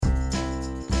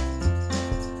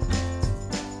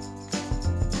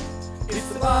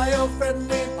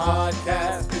Biofriendly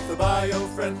Podcast. It's the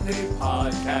Biofriendly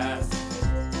Podcast.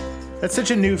 That's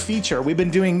such a new feature. We've been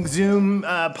doing Zoom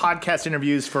podcast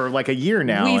interviews for like a year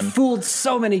now. We fooled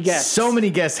so many guests. So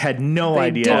many guests had no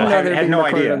idea. Had no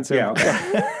idea.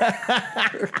 Yeah.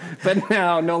 But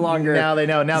now, no longer. Now they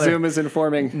know. Now Zoom is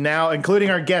informing. Now,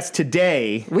 including our guest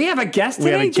today. We have a guest today,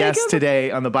 We have a guest Jacob? today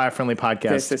on the Biofriendly Podcast.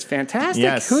 This is fantastic.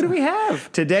 Yes. Who do we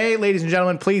have? Today, ladies and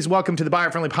gentlemen, please welcome to the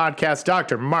Biofriendly Podcast,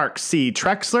 Dr. Mark C.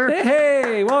 Trexler.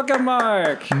 Hey, welcome,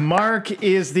 Mark. Mark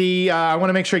is the, I want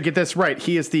to make sure I get this right,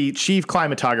 he is the chief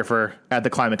climatographer at the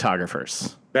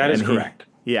Climatographers. That is correct.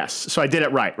 Yes. So I did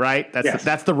it right? Yes.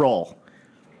 That's the role.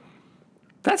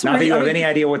 That's Not that you have any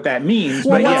idea what that means,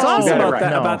 Well, but what's yes, awesome you got it about right. that,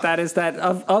 No. about that is that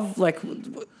of like,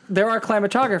 there are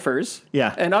climatographers.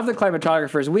 Yeah. And of the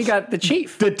climatographers, we got the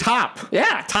chief. The top.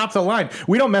 Yeah. Top of the line.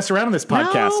 We don't mess around on this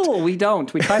podcast. No, we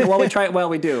don't. We try to. Well,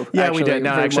 we do. Yeah, we did.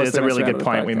 No, We actually, it's a mostly really mess good around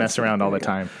point. with We podcasts. mess around all the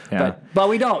time. Yeah. But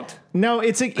we don't. No,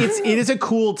 it is a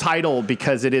cool title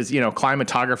because it is,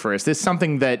 climatographer. Is this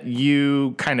something that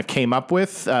you kind of came up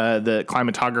with, the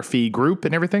climatography group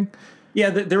and everything?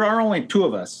 Yeah, there are only two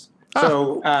of us.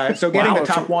 So getting Wow. the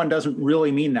top one doesn't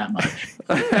really mean that much.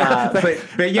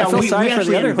 But yeah, I feel we sorry for the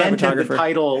actually other invented the climatographer.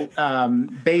 title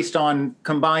based on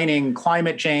combining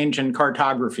climate change and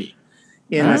cartography.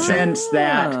 In the sense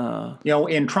that,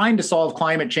 in trying to solve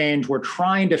climate change, we're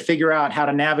trying to figure out how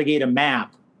to navigate a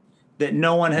map that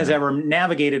no one has ever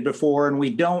navigated before, and we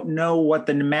don't know what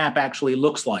the map actually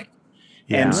looks like.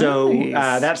 Yeah. And so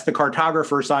Nice. that's the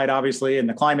cartographer side, obviously, and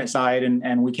the climate side,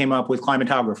 and we came up with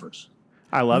climatographers.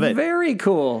 I love it. Very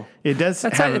cool. It does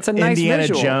have it's a nice Indiana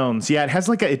visual. Jones. Yeah, it has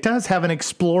it does have an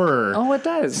explorer. Oh, it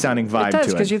does. Sounding vibe it does,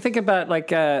 to it. because you think about like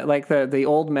the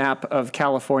old map of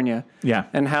California. Yeah.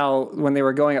 And how when they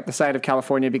were going up the side of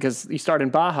California, because you start in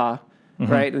Baja,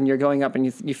 Mm-hmm. right, and you're going up, and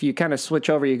if you kind of switch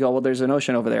over, you go, well, there's an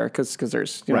ocean over there because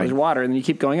there's Right. there's water, and then you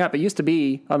keep going up. It used to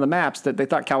be on the maps that they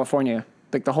thought California,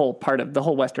 like the whole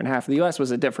western half of the U.S. was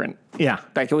a different. Yeah.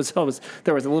 Like there was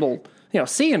a little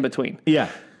sea in between. Yeah.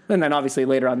 And then obviously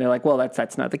later on they're like, well,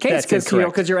 that's not the case That's because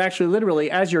incorrect. you're actually literally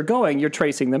as you're going, you're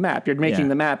tracing the map. You're making Yeah.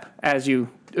 the map as you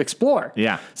explore.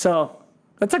 Yeah. So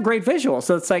that's a great visual.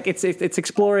 So it's like it's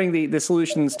exploring the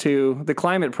solutions to the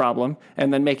climate problem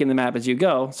and then making the map as you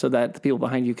go so that the people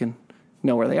behind you can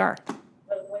know where they are.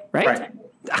 Right? Right.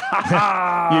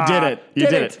 You did it. You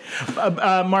Did did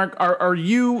it. Mark,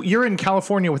 you're in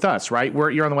California with us, right?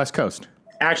 You're on the West Coast.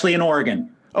 Actually, in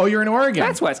Oregon. Oh, you're in Oregon.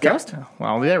 That's West Coast.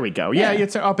 Well, there we go. Yeah, Yeah.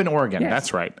 it's up in Oregon. Yes.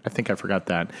 That's right. I think I forgot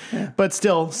that. But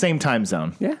still, same time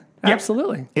zone. Yeah,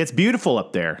 absolutely. It's beautiful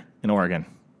up there in Oregon.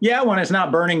 Yeah, when it's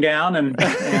not burning down and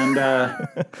you're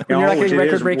not which getting it is,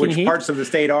 record-breaking which heat? parts of the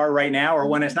state are right now, or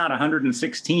when it's not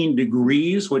 116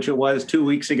 degrees, which it was 2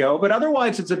 weeks ago. But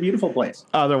otherwise, it's a beautiful place.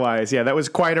 Otherwise, yeah, that was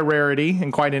quite a rarity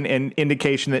and quite an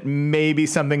indication that maybe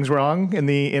something's wrong in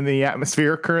the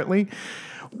atmosphere currently.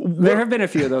 There have been a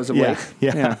few of those of Yeah, late.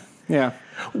 yeah. Yeah.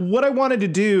 What I wanted to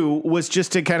do was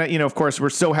just to kind of, of course, we're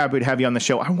so happy to have you on the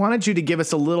show. I wanted you to give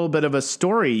us a little bit of a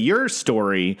story, your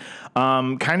story,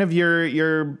 kind of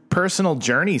your personal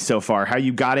journey so far, how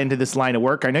you got into this line of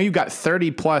work. I know you've got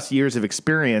 30 plus years of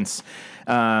experience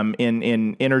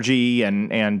in energy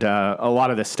and a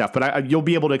lot of this stuff, but you'll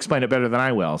be able to explain it better than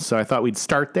I will. So I thought we'd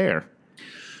start there.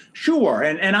 Sure,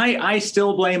 and I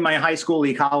still blame my high school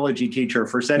ecology teacher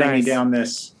for setting me Nice. down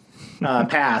this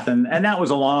path, and that was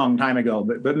a long time ago.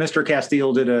 But Mr.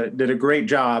 Castile did a great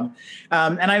job,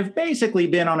 and I've basically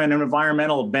been on an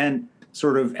environmental bent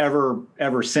sort of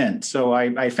ever since. So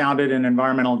I founded an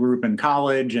environmental group in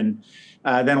college, and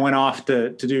then went off to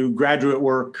do graduate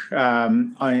work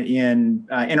in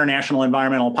international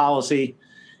environmental policy,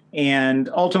 and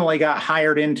ultimately got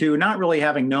hired into not really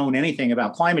having known anything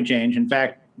about climate change. In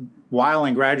fact, while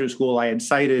in graduate school, I had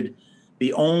cited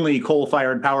the only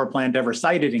coal-fired power plant ever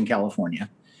sited in California.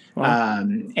 Wow.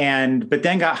 But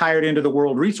then got hired into the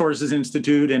World Resources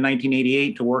Institute in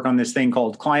 1988 to work on this thing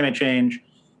called climate change,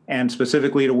 and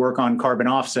specifically to work on carbon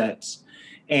offsets.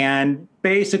 And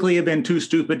basically have been too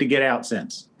stupid to get out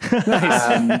since.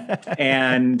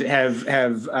 And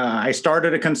I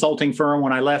started a consulting firm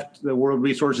when I left the World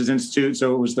Resources Institute.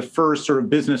 So it was the first sort of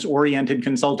business-oriented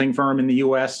consulting firm in the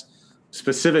U.S.,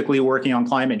 specifically working on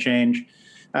climate change.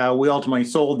 We ultimately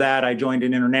sold that. I joined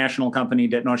an international company,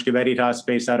 Det Norske Veritas,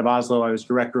 based out of Oslo. I was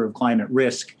director of climate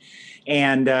risk.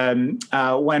 And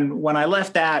when I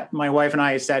left that, my wife and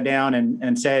I sat down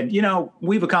and said,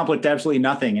 we've accomplished absolutely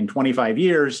nothing in 25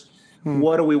 years.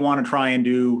 What do we want to try and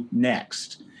do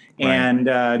next? Right.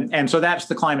 And so that's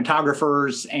the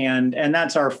Climatographers, and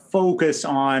that's our focus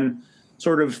on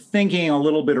sort of thinking a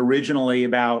little bit originally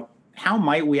about how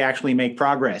might we actually make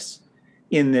progress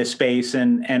in this space?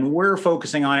 And we're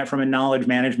focusing on it from a knowledge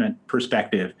management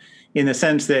perspective, in the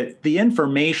sense that the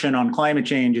information on climate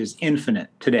change is infinite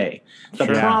today. The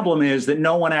problem is that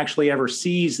no one actually ever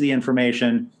sees the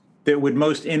information that would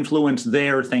most influence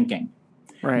their thinking.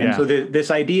 Right. And so this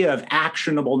idea of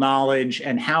actionable knowledge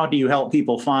and how do you help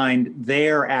people find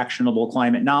their actionable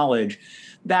climate knowledge,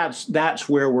 that's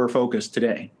where we're focused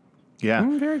today. Yeah.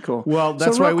 Very cool. Well,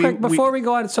 that's so why real quick, before we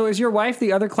go on, so is your wife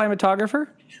the other climatographer?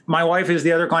 My wife is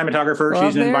the other climatographer. Well,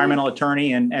 she's an environmental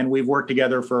attorney, and we've worked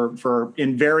together for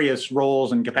in various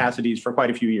roles and capacities for quite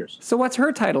a few years. So what's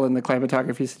her title in the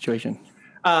climatography situation?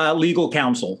 Legal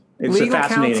counsel. It's Legal a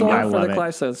fascinating counsel I for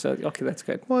love the it. so okay, that's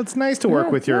good. Well, it's nice to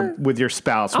work with your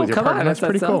spouse, with your come partner. on, That's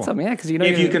pretty cool. awesome. Yeah, because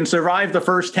If you can survive the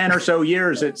first 10 or so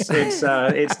years,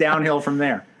 it's downhill from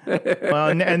there. Well,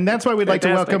 and that's why we'd like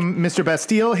to welcome Mr.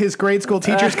 Bastille. His grade school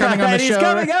teacher's coming on the show. He's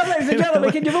coming up, ladies and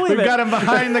gentlemen. Can you believe it? We've got him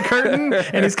behind the curtain,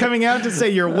 and he's coming out to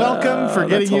say you're welcome for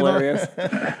getting that's you. hilarious.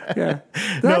 Yeah,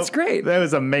 that's great. That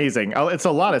was amazing. It's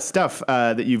a lot of stuff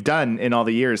that you've done in all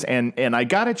the years, and I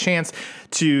got a chance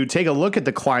to take a look at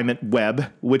the Climate Web,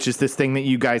 which is this thing that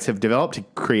you guys have developed to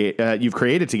create. You've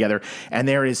created together, and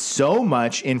there is so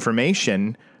much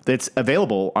information that's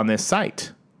available on this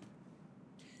site.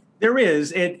 There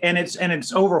is and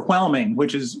it's overwhelming,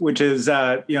 which is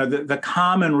the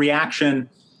common reaction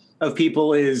of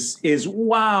people is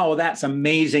wow, that's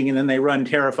amazing, and then they run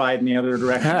terrified in the other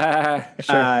direction.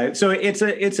 Sure. So it's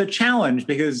a challenge,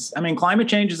 because climate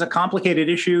change is a complicated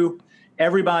issue.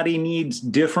 Everybody needs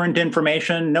different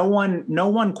information. No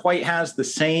one quite has the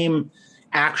same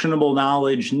actionable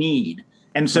knowledge need.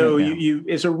 And so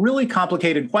it's a really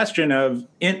complicated question of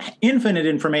infinite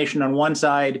information on one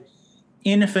side,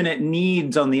 infinite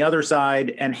needs on the other side,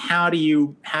 and how do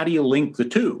you link the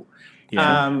two?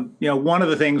 One of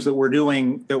the things that we're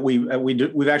doing, that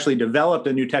we've actually developed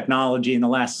a new technology in the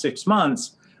last 6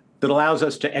 months that allows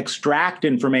us to extract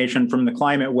information from the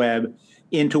Climate Web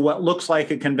into what looks like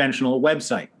a conventional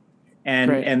website.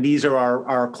 And these are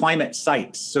our climate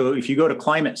sites. So if you go to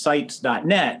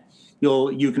climatesites.net,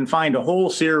 you can find a whole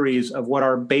series of what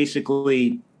are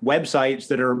basically websites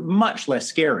that are much less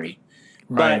scary.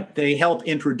 Right. But they help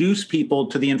introduce people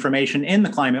to the information in the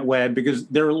Climate Web, because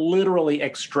they're literally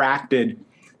extracted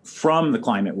from the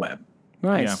Climate Web.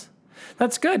 Nice. Yeah.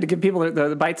 That's good to give people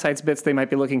the bite-sized bits they might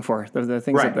be looking for, the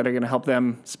things Right. that are going to help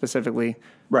them specifically,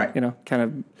 Right. kind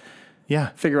of Yeah.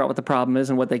 figure out what the problem is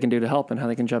and what they can do to help and how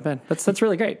they can jump in. That's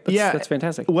really great. That's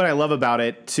fantastic. What I love about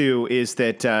it too is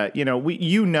that as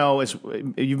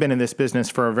you've been in this business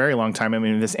for a very long time.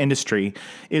 In this industry,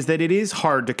 is that it is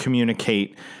hard to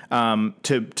communicate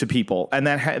to people, and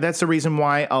that's the reason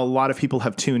why a lot of people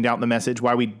have tuned out the message.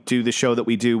 Why we do the show that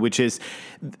we do, which is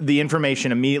the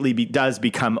information immediately does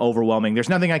become overwhelming. There's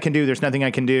nothing I can do. There's nothing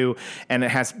I can do, and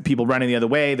it has people running the other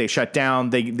way. They shut down.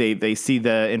 They see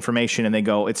the information and they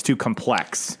go, it's too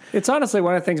complex. It's honestly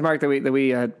one of the things, Mark, that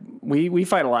we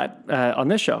fight a lot on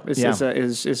this show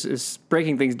is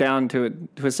breaking things down to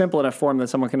a simple enough form that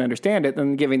someone can understand it,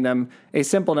 and giving them a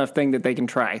simple enough thing that they can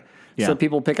try. Yeah. So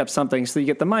people pick up something, so you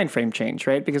get the mind frame change,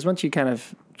 right? Because once you kind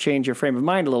of change your frame of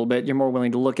mind a little bit, you're more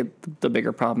willing to look at the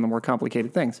bigger problem, the more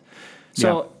complicated things.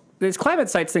 So this climate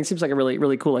sites thing seems like a really,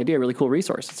 really cool idea, really cool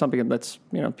resource. It's something that's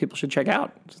people should check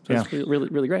out. It's really,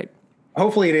 really great.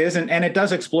 Hopefully it is, and it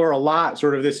does explore a lot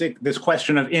sort of this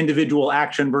question of individual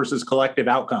action versus collective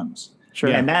outcomes. Sure.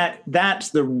 And that's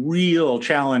the real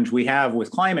challenge we have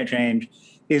with climate change,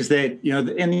 is that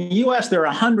in the U.S. there are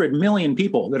 100 million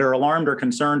people that are alarmed or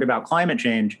concerned about climate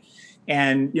change,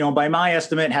 and by my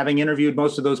estimate, having interviewed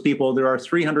most of those people, there are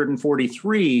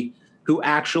 343 who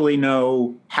actually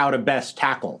know how to best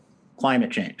tackle climate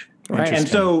change. Right. And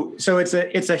so it's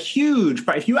a huge.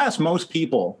 If you ask most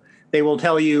people, they will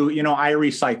tell you, I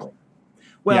recycle.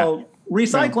 Well,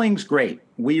 recycling's great.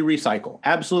 We recycle.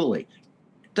 Absolutely.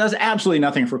 Does absolutely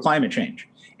nothing for climate change.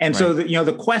 And so,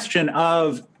 the question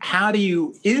of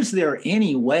is there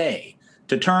any way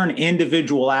to turn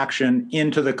individual action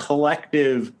into the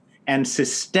collective and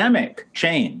systemic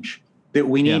change that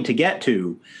we need to get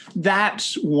to?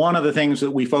 That's one of the things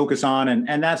that we focus on.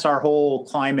 And that's our whole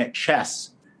climate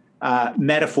chess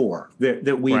metaphor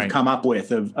that we've come up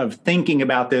with of thinking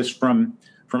about this from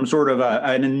sort of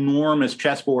an enormous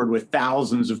chessboard with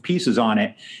thousands of pieces on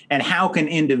it, and how can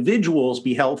individuals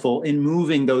be helpful in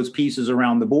moving those pieces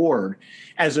around the board,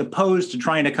 as opposed to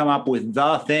trying to come up with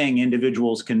the thing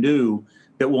individuals can do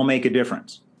that will make a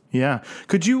difference. Yeah.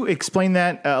 Could you explain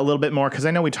that a little bit more? Because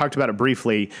I know we talked about it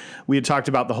briefly. We had talked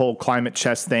about the whole climate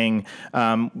chess thing.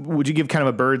 Would you give kind of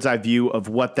a bird's eye view of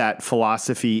what that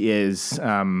philosophy is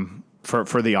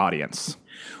for the audience?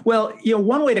 Well,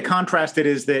 one way to contrast it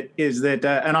is that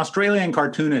an Australian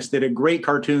cartoonist did a great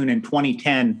cartoon in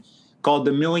 2010 called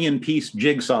The Million Piece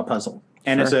Jigsaw Puzzle.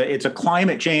 And it's a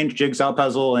climate change jigsaw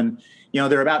puzzle. And,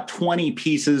 there are about 20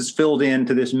 pieces filled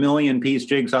into this million-piece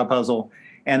jigsaw puzzle.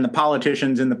 And the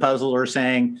politicians in the puzzle are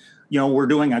saying, we're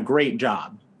doing a great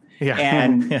job. Yeah.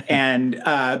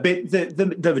 But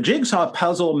the jigsaw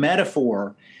puzzle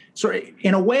metaphor sort of,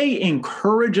 in a way,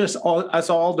 encourages us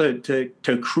all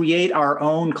to create our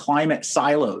own climate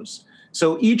silos.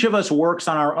 So each of us works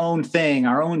on our own thing,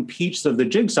 our own piece of the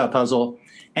jigsaw puzzle,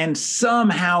 and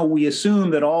somehow we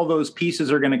assume that all those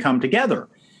pieces are going to come together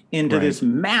into this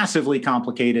massively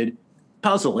complicated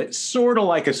puzzle. It's sort of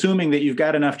like assuming that you've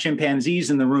got enough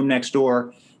chimpanzees in the room next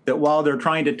door that while they're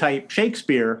trying to type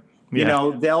Shakespeare,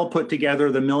 they'll put together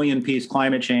the million-piece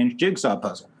climate change jigsaw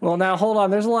puzzle. Well, now, hold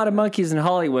on. There's a lot of monkeys in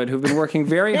Hollywood who've been working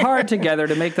very hard together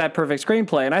to make that perfect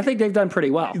screenplay, and I think they've done pretty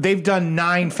well. They've done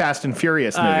 9 Fast and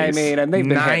Furious movies. I mean, and they've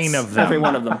been 9 hits, of them. every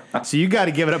one of them. So you got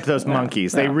to give it up to those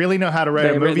monkeys. They really know how to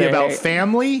write a movie about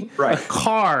family,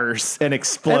 cars, and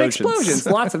explosions.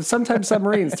 Lots of, sometimes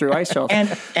submarines through ice shelves.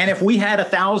 And if we had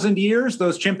 1,000 years,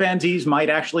 those chimpanzees might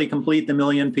actually complete the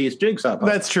million-piece jigsaw puzzle.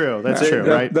 That's true. That's true,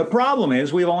 right? The problem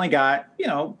is we've only got,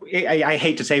 I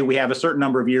hate to say we have a certain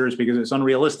number of years because it's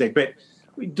unrealistic, but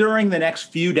during the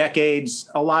next few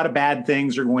decades, a lot of bad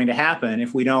things are going to happen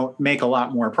if we don't make a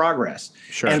lot more progress.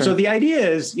 So the idea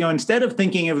is, instead of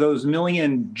thinking of those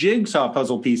million jigsaw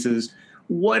puzzle pieces,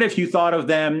 what if you thought of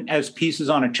them as pieces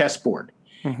on a chessboard?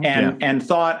 And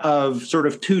thought of sort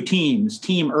of 2 teams,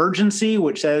 team urgency,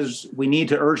 which says we need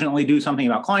to urgently do something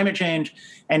about climate change,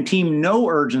 and team no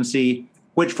urgency,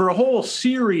 which for a whole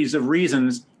series of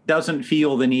reasons doesn't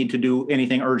feel the need to do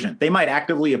anything urgent. They might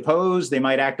actively oppose, they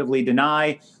might actively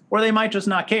deny, or they might just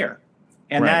not care.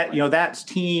 And that's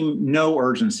team no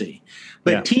urgency.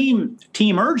 But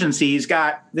team urgency's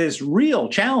got this real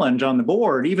challenge on the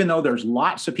board, even though there's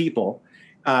lots of people,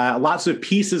 lots of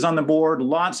pieces on the board,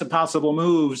 lots of possible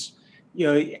moves.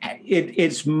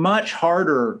 It's much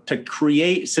harder to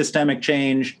create systemic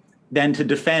change than to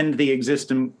defend the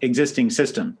existing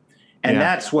system. And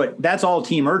that's all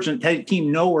team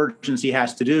no urgency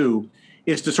has to do,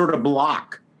 is to sort of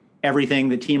block everything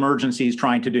that team urgency is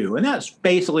trying to do. And that's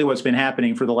basically what's been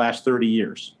happening for the last 30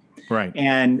 years. Right.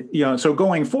 And, so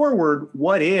going forward,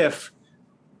 what if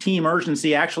team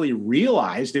urgency actually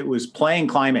realized it was playing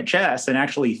climate chess and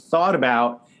actually thought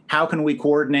about how can we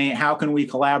coordinate, how can we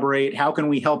collaborate, how can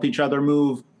we help each other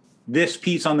move this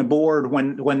piece on the board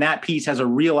when that piece has a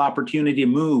real opportunity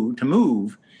to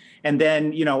move. And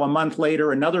then, a month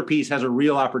later, another piece has a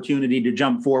real opportunity to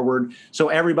jump forward. So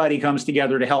everybody comes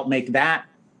together to help make that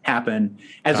happen,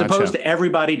 as opposed to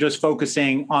everybody just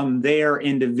focusing on their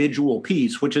individual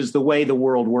piece, which is the way the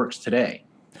world works today.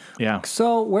 Yeah.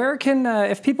 So where can,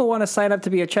 if people want to sign up to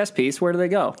be a chess piece, where do they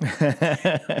go?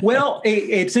 Well,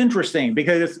 it's interesting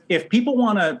because if people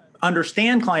want to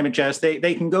understand climate chess,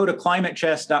 they can go to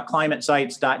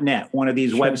climatechess.climatesites.net, one of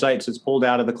these websites that's pulled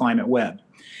out of the climate web.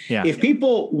 Yeah. If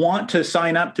people want to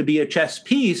sign up to be a chess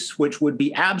piece, which would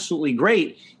be absolutely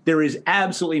great, there is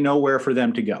absolutely nowhere for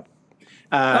them to go.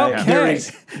 There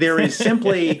is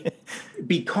simply,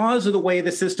 because of the way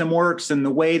the system works and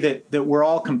the way that we're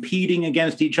all competing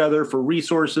against each other for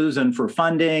resources and for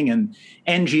funding, and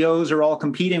NGOs are all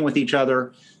competing with each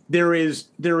other, there is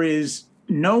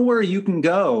nowhere you can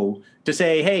go to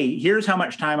say, hey, here's how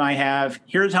much time I have,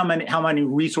 here's how many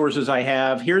resources I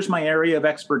have, here's my area of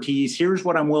expertise, here's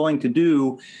what I'm willing to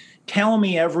do. Tell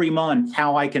me every month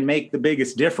how I can make the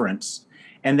biggest difference.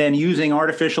 And then using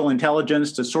artificial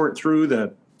intelligence to sort through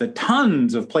the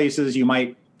tons of places you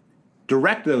might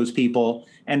direct those people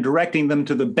and directing them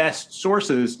to the best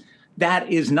sources,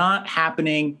 that is not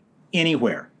happening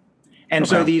anywhere. And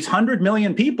so these 100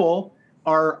 million people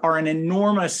are an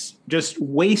enormous, just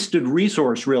wasted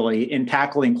resource, really, in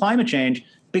tackling climate change,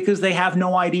 because they have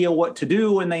no idea what to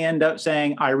do, and they end up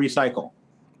saying, I recycle.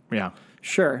 Yeah.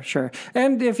 Sure.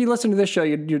 And if you listen to this show,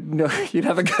 you'd know, you'd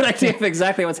have a good idea of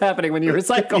exactly what's happening when you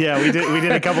recycle. Yeah, we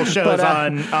did a couple shows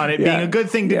on it being a good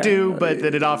thing to do, but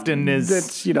that it often is.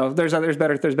 It's, there's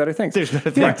better things. There's better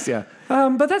things. Yeah.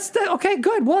 But that's okay.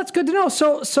 Good. Well, it's good to know.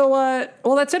 So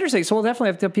that's interesting. So we'll definitely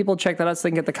have to people check that out so they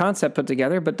can get the concept put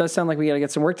together. But it does sound like we got to get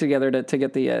some work together to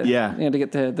get the to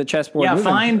get the chessboard. Yeah.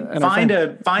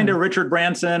 Moving. Find a Richard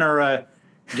Branson or a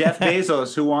Jeff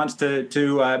Bezos, who wants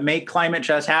to make climate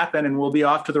just happen, and we'll be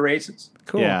off to the races.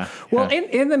 Cool. Yeah. Well,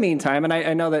 in the meantime, and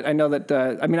I know that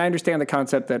I understand the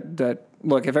concept that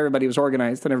look, if everybody was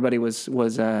organized and everybody was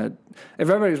if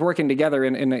everybody was working together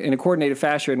in a coordinated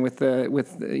fashion with an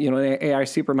AI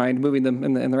supermind moving them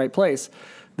in the right place,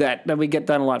 that we get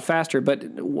done a lot faster. But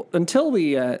until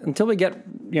we get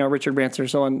Richard Branson or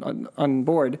so on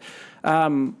board.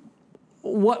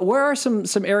 Where are some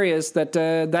areas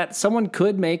that someone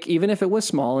could make, even if it was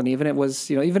small, and even if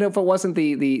it wasn't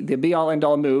the be all end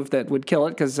all move that would kill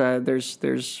it, because there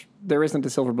isn't a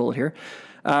silver bullet here.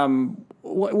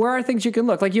 Where are things you can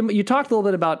look? Like you talked a little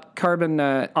bit about carbon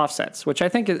offsets, which I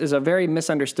think is a very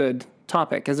misunderstood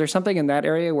topic. Is there something in that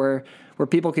area where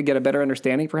people could get a better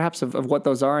understanding, perhaps, of what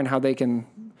those are and how they can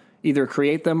either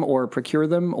create them or procure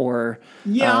them or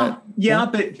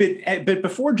but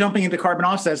before jumping into carbon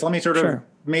offsets, let me sort of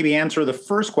maybe answer the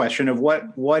first question of what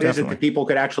is it that people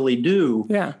could actually do?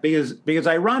 Yeah, because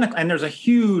ironic, and there's a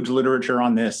huge literature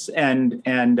on this, and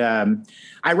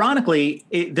ironically,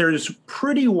 there's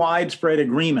pretty widespread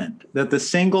agreement that the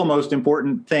single most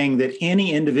important thing that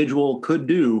any individual could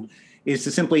do is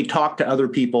to simply talk to other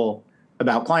people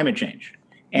about climate change.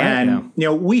 And,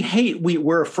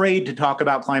 we're afraid to talk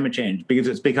about climate change because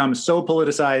it's become so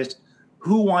politicized.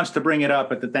 Who wants to bring it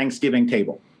up at the Thanksgiving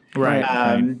table?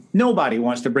 Right. Nobody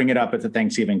wants to bring it up at the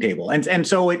Thanksgiving table. And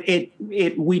so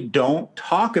we don't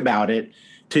talk about it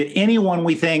to anyone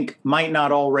we think might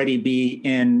not already be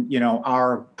in,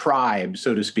 our tribe,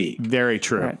 so to speak. Very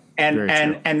true. Right.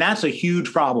 And that's a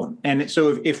huge problem. And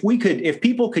so if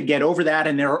people could get over that,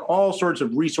 and there are all sorts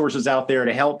of resources out there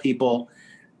to help people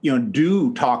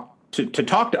talk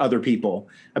to other people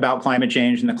about climate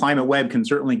change, and the Climate Web can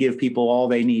certainly give people all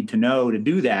they need to know to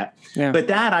do that. Yeah. But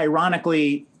that,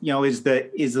 ironically, is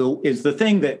the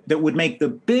thing that would make the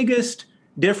biggest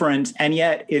difference, and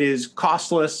yet it is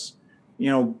costless,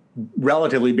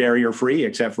 relatively barrier free,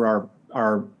 except for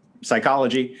our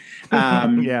psychology.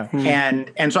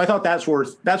 And so I thought that's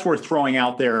worth throwing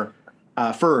out there.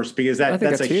 First, because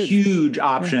that's a huge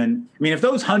option. Yeah. I mean, if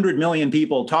those 100 million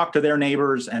people talk to their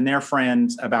neighbors and their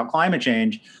friends about climate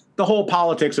change, the whole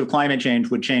politics of climate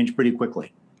change would change pretty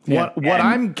quickly. What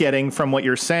I'm getting from what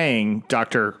you're saying,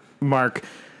 Dr. Mark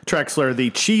Trexler,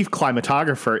 the chief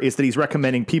climatographer, is that he's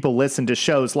recommending people listen to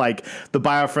shows like the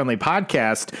Biofriendly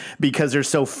Podcast because they're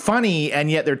so funny, and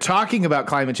yet they're talking about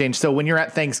climate change. So when you're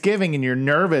at Thanksgiving and you're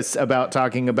nervous about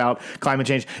talking about climate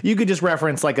change, you could just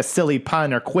reference like a silly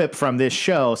pun or quip from this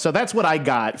show. So that's what I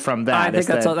got from that. I think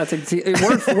that's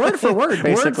word for word,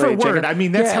 basically. Word for word. I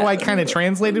mean, that's how I kind of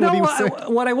translated what he was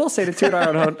saying. What I will say, to toot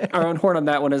our own horn on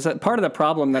that one, is that part of the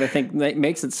problem that I think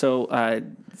makes it so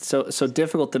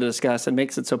difficult to discuss and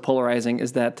makes it so polarizing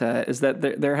is that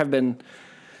there have been,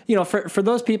 for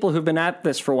those people who've been at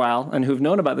this for a while and who've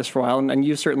known about this for a while, and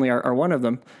you certainly are one of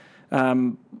them.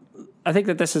 I think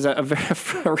that this is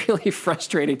a really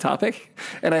frustrating topic,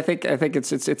 and I think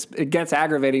it gets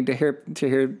aggravating to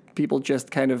hear people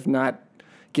just kind of not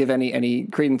give any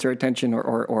credence or attention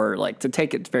or like to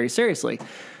take it very seriously.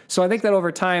 So I think that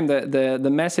over time the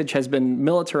message has been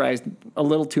militarized a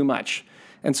little too much.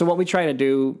 And so what we try to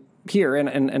do here,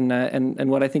 and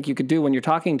what I think you could do when you're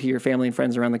talking to your family and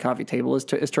friends around the coffee table is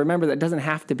to remember that it doesn't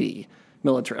have to be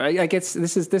military. Like it's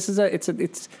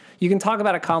you can talk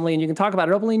about it calmly, and you can talk about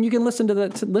it openly, and you can listen to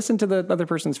the other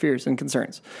person's fears and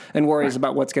concerns and worries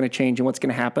about what's going to change and what's going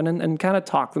to happen, and kind of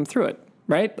talk them through it.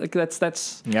 Right? Like that's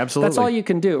absolutely, that's all you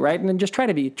can do, right? And then just try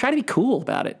to be cool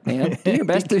about it, man. Do your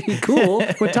best to be cool.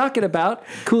 We're talking about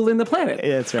cooling the planet.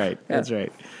 That's right. Yeah. That's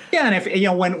right. Yeah, and if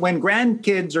when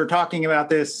grandkids are talking about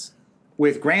this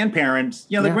with grandparents,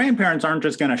 the grandparents aren't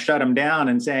just going to shut them down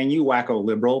and saying, "You wacko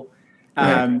liberal."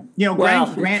 Met my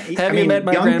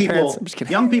grandparents?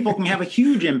 Young people can have a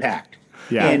huge impact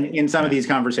in some of these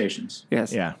conversations.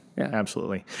 Yes. Yeah.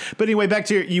 Absolutely. But anyway, back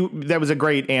to you. That was a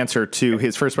great answer to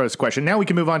his first part of his question. Now we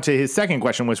can move on to his second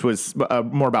question, which was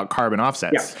more about carbon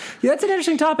offsets. Yeah, that's an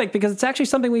interesting topic because it's actually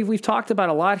something we've talked about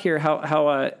a lot here.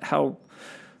 How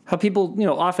people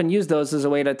often use those as a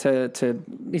way to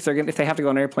if they have to go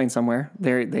on an airplane somewhere,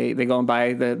 they go and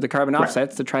buy the carbon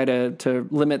offsets to try to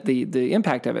limit the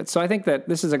impact of it. So I think that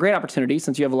this is a great opportunity,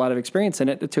 since you have a lot of experience in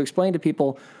it, to explain to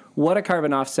people what a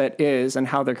carbon offset is and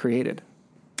how they're created.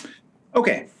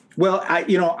 Okay. Well,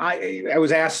 I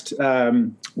was asked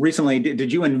recently,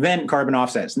 did you invent carbon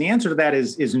offsets? And the answer to that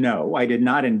is no, I did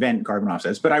not invent carbon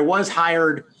offsets, but I was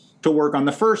hired to work on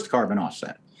the first carbon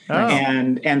offset. Oh.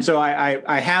 And so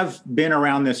I have been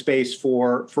around this space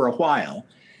for a while.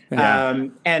 Yeah.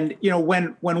 And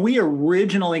when we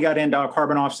originally got into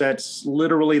carbon offsets,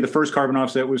 literally the first carbon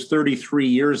offset was 33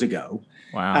 years ago.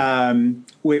 Wow.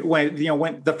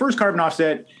 When the first carbon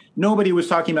offset, nobody was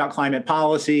talking about climate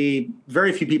policy.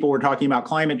 Very few people were talking about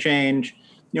climate change.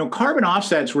 Carbon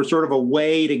offsets were sort of a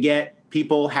way to get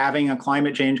people having a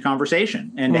climate change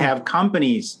conversation and to have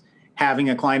companies having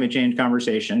a climate change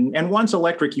conversation. And once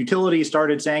electric utilities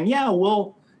started saying, yeah,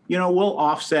 we'll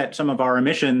offset some of our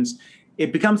emissions,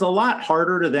 it becomes a lot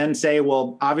harder to then say,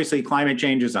 well, obviously climate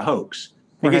change is a hoax.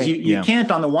 Because you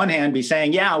can't, on the one hand, be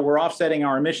saying, yeah, we're offsetting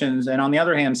our emissions, and on the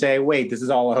other hand, say, wait, this is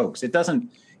all a hoax. It doesn't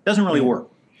really work.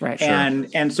 Right.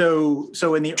 And so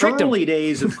in the early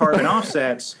days of carbon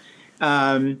offsets,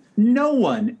 no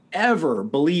one ever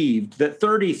believed that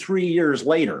 33 years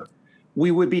later we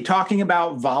would be talking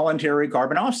about voluntary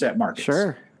carbon offset markets.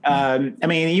 Sure.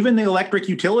 Even the electric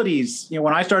utilities,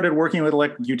 when I started working with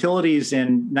electric utilities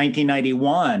in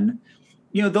 1991,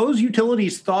 those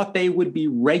utilities thought they would be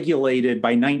regulated by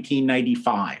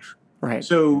 1995. Right.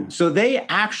 So they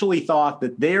actually thought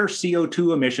that their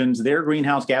CO2 emissions, their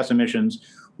greenhouse gas emissions,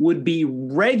 would be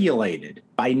regulated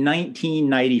by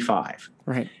 1995.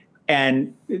 Right.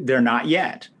 And they're not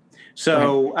yet.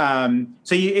 So,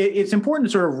 it's important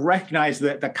to sort of recognize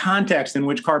the context in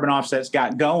which carbon offsets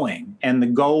got going and the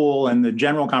goal and the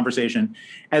general conversation,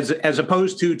 as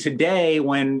opposed to today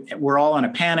when we're all in a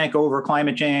panic over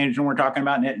climate change and we're talking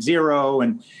about net zero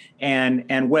and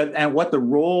what the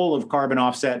role of carbon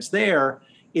offsets there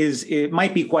is. It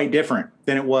might be quite different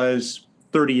than it was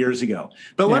 30 years ago.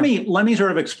 But let me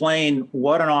sort of explain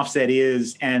what an offset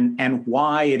is and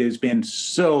why it has been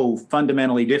so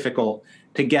fundamentally difficult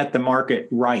to get the market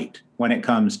right when it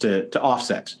comes to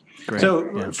offsets. Great.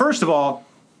 So first of all,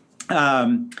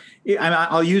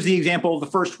 I'll use the example of the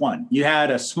first one. You had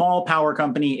a small power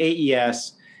company,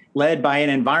 AES, led by an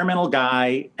environmental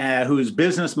guy whose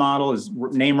business model is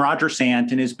named Roger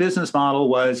Sant. And his business model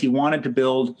was he wanted to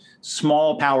build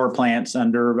small power plants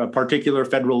under a particular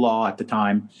federal law at the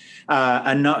time,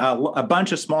 a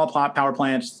bunch of small power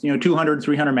plants, 200,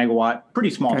 300 megawatt, pretty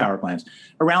small power plants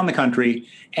around the country.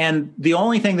 And the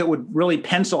only thing that would really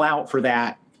pencil out for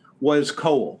that was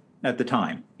coal at the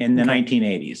time in the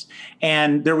 1980s.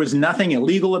 And there was nothing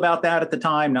illegal about that at the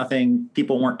time.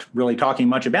 People weren't really talking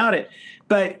much about it.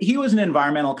 But he was an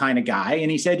environmental kind of guy.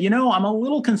 And he said, I'm a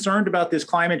little concerned about this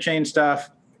climate change stuff,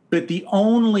 but the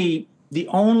only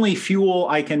fuel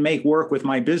I can make work with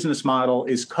my business model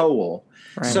is coal.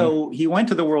 Right. So he went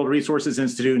to the World Resources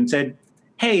Institute and said,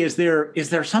 hey, is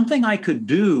there something I could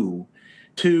do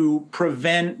to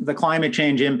prevent the climate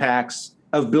change impacts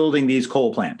of building these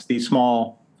coal plants, these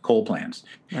small coal plants?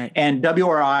 Right. And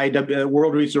WRI,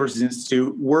 World Resources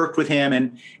Institute, worked with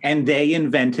him and they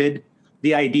invented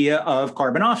the idea of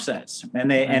carbon offsets.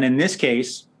 And in this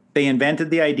case, they invented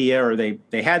the idea, or they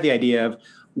had the idea of,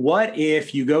 what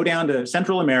if you go down to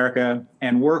Central America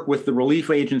and work with the relief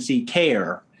agency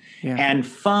CARE and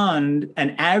fund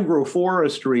an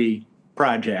agroforestry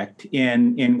project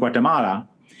in Guatemala,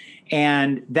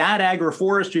 and that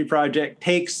agroforestry project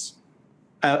takes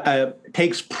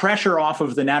pressure off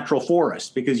of the natural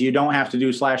forest because you don't have to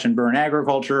do slash and burn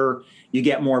agriculture. You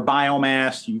get more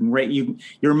biomass.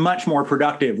 You're much more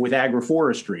productive with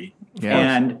agroforestry. Yes.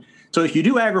 And so if you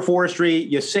do agroforestry,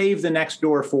 you save the next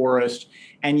door forest,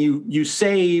 and you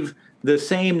save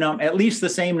at least the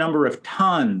same number of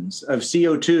tons of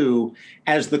CO2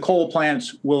 as the coal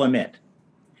plants will emit.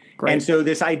 Great. And so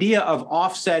this idea of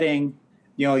offsetting,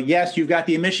 yes, you've got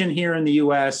the emission here in the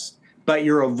U.S., but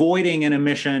you're avoiding an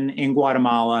emission in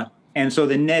Guatemala, and so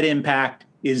the net impact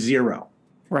is zero.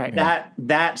 Right.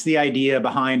 That's the idea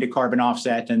behind a carbon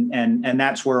offset, and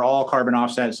that's where all carbon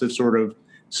offsets have sort of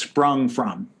sprung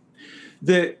from.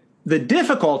 The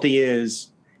difficulty is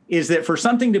that for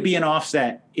something to be an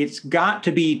offset, it's got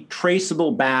to be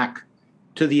traceable back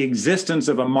to the existence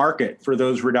of a market for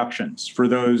those reductions, for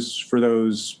those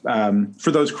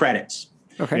credits.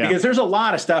 Okay. Yeah. Because there's a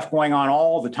lot of stuff going on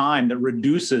all the time that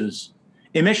reduces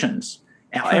emissions.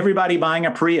 Everybody buying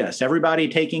a Prius, everybody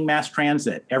taking mass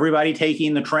transit, everybody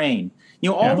taking the train.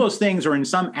 All those things are in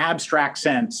some abstract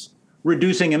sense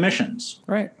reducing emissions.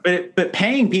 Right. But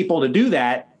paying people to do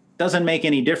that doesn't make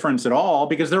any difference at all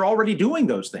because they're already doing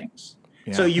those things.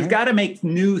 Yeah. So you've got to make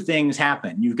new things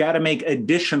happen. You've got to make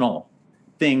additional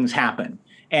things happen.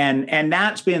 And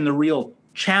that's been the real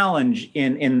challenge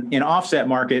in offset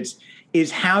markets, is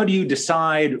how do you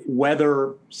decide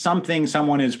whether something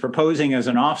someone is proposing as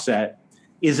an offset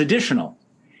is additional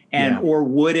or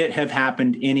would it have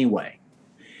happened anyway?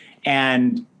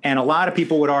 And a lot of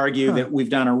people would argue that we've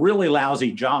done a really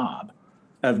lousy job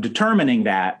of determining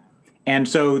that. And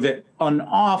so that an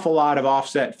awful lot of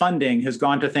offset funding has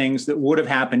gone to things that would have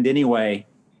happened anyway,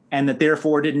 and that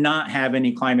therefore did not have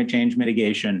any climate change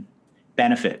mitigation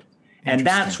benefit. And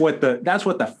that's what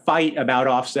the fight about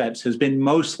offsets has been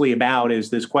mostly about,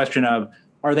 is this question of,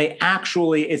 are they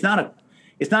actually, it's not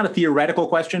a theoretical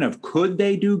question of could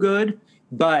they do good,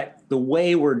 but the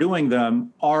way we're doing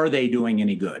them, are they doing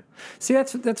any good? See,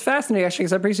 that's fascinating, actually,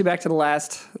 because that brings you back to the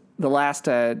last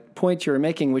point you were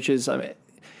making, which is,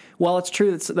 well, it's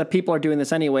true that people are doing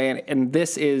this anyway, and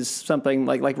this is something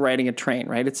like riding a train,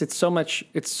 right? It's so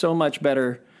much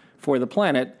better for the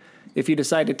planet if you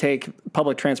decide to take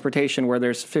public transportation where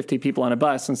there's 50 people on a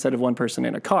bus instead of one person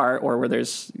in a car, or where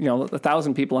there's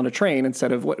 1,000 people on a train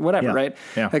instead of whatever, right?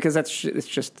 Yeah. Because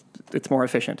it's more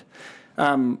efficient.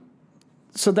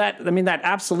 So that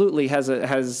absolutely has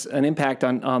an impact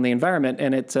on the environment,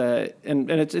 and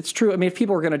it's true. I mean, if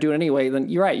people are going to do it anyway, then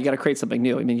you're right. You got to create something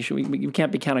new. I mean, you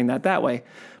can't be counting that way.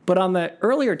 But on the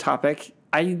earlier topic,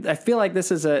 I feel like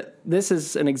this is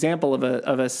an example of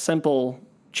a simple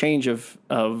change of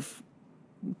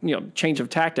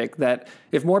tactic that,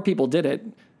 if more people did it,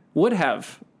 would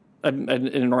have an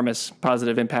enormous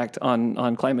positive impact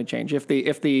on climate change. If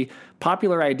the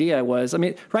popular idea was, I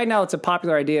mean, right now it's a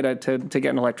popular idea to get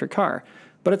an electric car,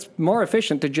 but it's more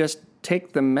efficient to just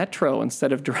take the metro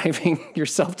instead of driving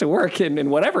yourself to work in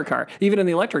whatever car, even in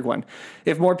the electric one,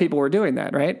 if more people were doing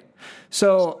that, right?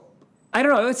 So I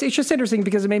don't know. It's just interesting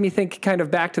because it made me think kind of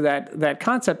back to that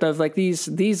concept of like these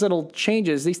little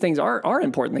changes. These things are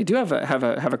important. They do have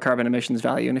a carbon emissions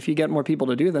value, and if you get more people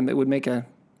to do them, it would make a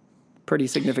pretty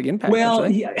significant impact. Well,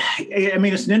 yeah, I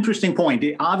mean, it's an interesting point.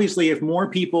 Obviously, if more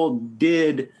people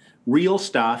did real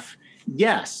stuff,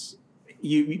 yes,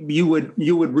 you would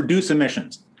reduce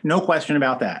emissions. No question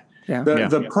about that. Yeah.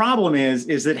 The problem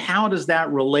is that how does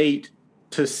that relate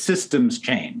to systems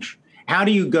change? How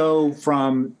do you go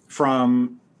from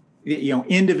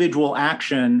individual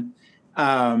action?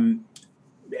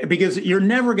 Because you're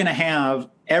never going to have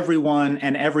everyone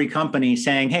and every company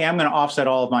saying, "Hey, I'm going to offset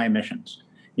all of my emissions."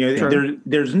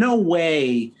 There's no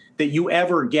way that you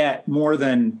ever get more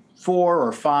than 4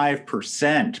 or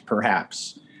 5%,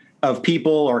 perhaps, of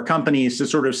people or companies to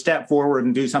sort of step forward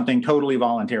and do something totally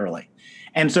voluntarily.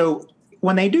 And so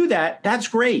when they do that, that's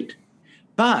great,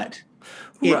 but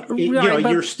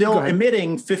you're still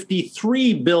emitting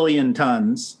 53 billion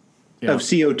tons of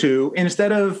CO2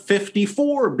 instead of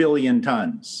 54 billion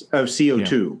tons of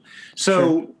CO2. Yeah.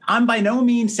 So I'm by no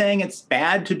means saying it's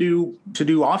bad to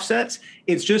do offsets.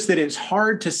 It's just that it's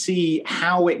hard to see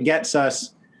how it gets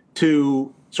us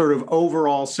to sort of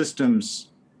overall systems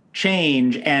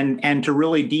change and to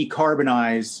really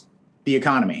decarbonize the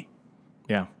economy.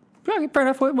 Yeah. Fair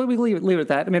enough. We leave it at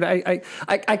that. I mean,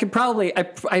 I could probably. I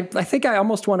think I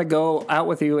almost want to go out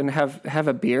with you and have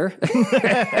a beer,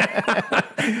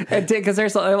 because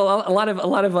there's a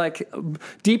lot of like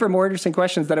deeper, more interesting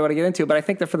questions that I want to get into. But I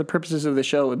think that for the purposes of the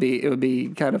show, it would be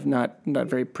kind of not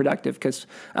very productive, because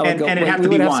I would it'd have to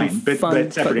be wine, but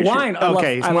wine.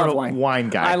 Okay, I love wine. Wine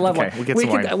guy. I love wine. We'll get some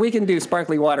wine. We can do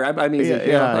sparkly water. I'm easy.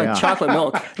 Chocolate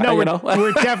milk. No,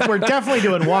 we're definitely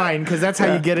doing wine, because that's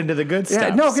how you get into the good stuff.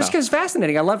 Yeah, no, because it's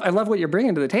fascinating. I love what you're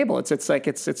bringing to the table.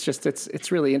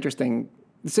 It's really interesting.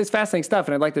 It's fascinating stuff,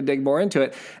 and I'd like to dig more into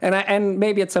it. And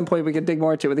maybe at some point we could dig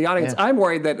more into it with the audience. Yeah. I'm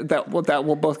worried that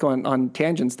we'll both go on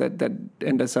tangents that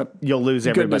end us up. You'll lose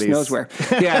everybody's. Goodness knows where.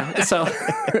 Yeah. So,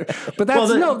 but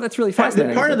that's really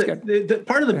fascinating. Part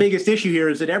of the biggest issue here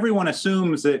is that everyone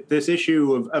assumes that this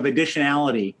issue of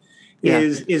additionality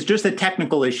is just a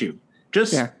technical issue.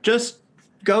 Just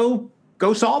go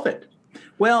solve it.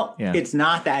 Well, it's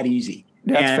not that easy.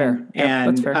 That's fair.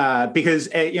 And that's fair. Because,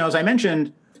 as I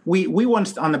mentioned, we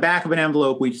once, on the back of an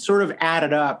envelope, we sort of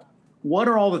added up what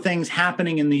are all the things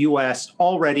happening in the U.S.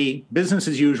 already, business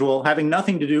as usual, having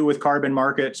nothing to do with carbon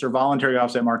markets or voluntary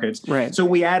offset markets. Right. So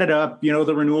we added up,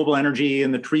 the renewable energy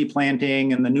and the tree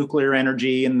planting and the nuclear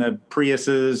energy and the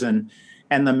Priuses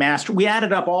and the master. We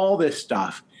added up all this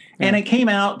stuff, and it came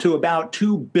out to about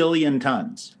 2 billion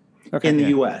tons in the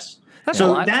U.S.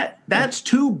 So that's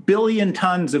 2 billion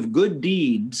tons of good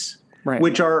deeds,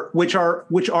 which are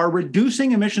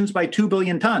reducing emissions by 2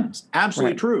 billion tons.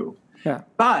 Absolutely true. Yeah.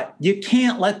 But you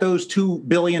can't let those 2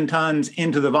 billion tons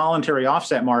into the voluntary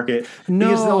offset market,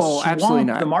 because they'll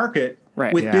swamp the market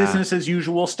with business as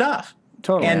usual stuff.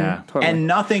 Totally. And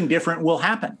nothing different will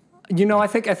happen. I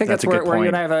think that's where you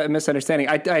and I have a misunderstanding.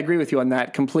 I agree with you on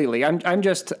that completely. I'm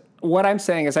just what I'm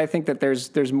saying is I think that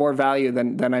there's more value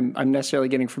than I'm necessarily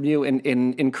getting from you in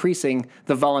increasing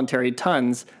the voluntary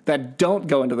tons that don't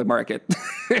go into the market,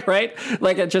 right?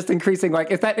 Like just increasing,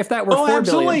 like if that were 4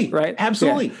 billion, right?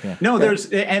 Absolutely. Yeah. No, there's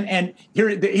and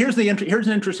here's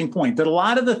an interesting point that a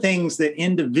lot of the things that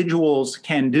individuals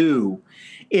can do,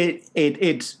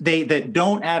 that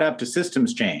don't add up to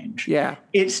systems change. Yeah.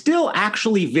 It's still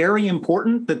actually very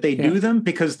important that they do them,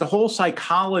 because the whole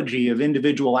psychology of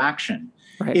individual action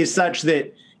is such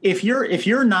that if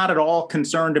you're not at all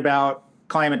concerned about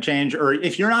climate change, or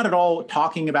if you're not at all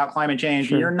talking about climate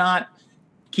change, and you're not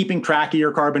keeping track of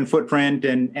your carbon footprint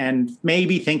and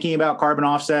maybe thinking about carbon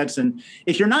offsets, and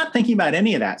if you're not thinking about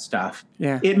any of that stuff,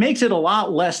 it makes it a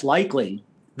lot less likely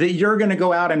that you're going to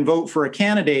go out and vote for a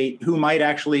candidate who might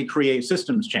actually create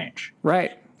systems change.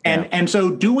 Right. And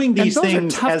so doing these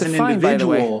things as an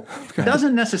individual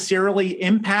doesn't necessarily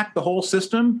impact the whole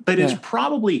system, but is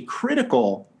probably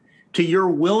critical to your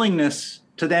willingness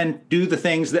to then do the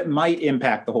things that might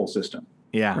impact the whole system.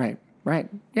 Yeah. Right. Right.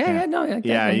 And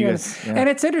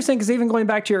it's interesting because even going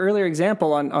back to your earlier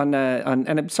example on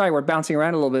and I'm sorry, we're bouncing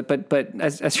around a little bit, but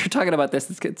as you're talking about this,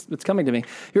 it's coming to me.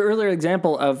 Your earlier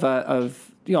example of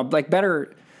like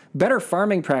better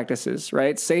farming practices,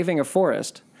 right? Saving a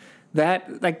forest.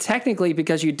 That, like, technically,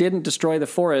 because you didn't destroy the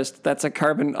forest, that's a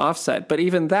carbon offset. But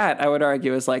even that, I would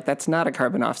argue, is like, that's not a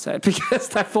carbon offset, because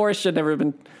that forest should never have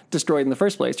been destroyed in the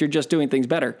first place. You're just doing things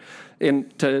better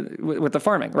with the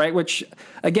farming, right? Which,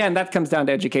 again, that comes down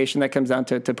to education. That comes down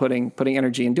to putting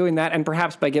energy in doing that. And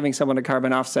perhaps by giving someone a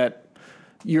carbon offset,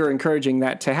 you're encouraging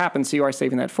that to happen, so you are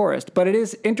saving that forest. But it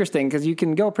is interesting because you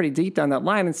can go pretty deep down that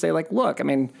line and say, like, look, I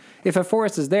mean, if a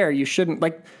forest is there, you shouldn't,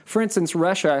 like, for instance,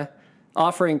 Russia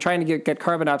trying to get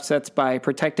carbon offsets by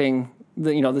protecting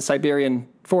the Siberian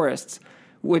forests,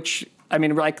 which, I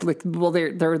mean, well,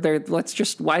 they're let's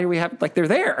just, why do we have, like, they're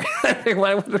there?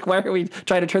 why are we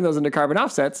trying to turn those into carbon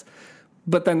offsets?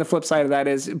 But then the flip side of that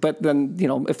is, but then,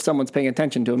 if someone's paying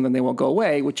attention to them, then they won't go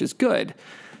away, which is good.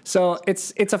 So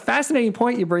it's a fascinating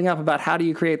point you bring up about how do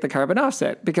you create the carbon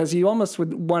offset, because you almost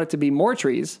would want it to be more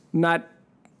trees, not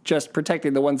just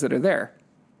protecting the ones that are there.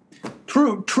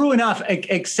 True enough,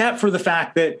 except for the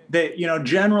fact that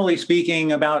generally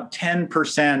speaking, about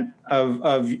 10% of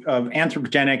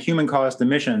anthropogenic human-caused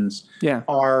emissions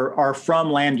are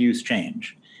from land use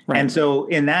change. Right. And so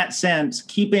in that sense,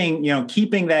 keeping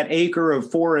that acre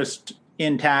of forest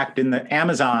intact in the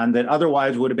Amazon that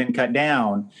otherwise would have been cut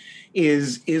down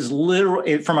is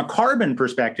literally, from a carbon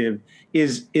perspective,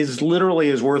 is literally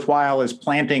as worthwhile as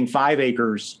planting 5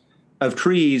 acres of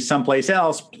trees someplace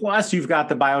else. Plus, you've got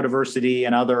the biodiversity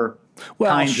and other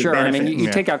kinds of benefits. I mean,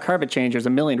 you take out carbon change. There's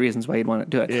a million reasons why you'd want to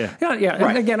do it. Yeah. Right.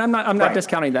 And again, I'm not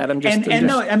discounting that. I'm just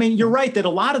no. I mean, you're right that a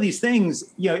lot of these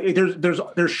things,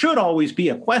 there should always be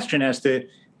a question as to,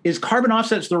 is carbon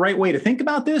offsets the right way to think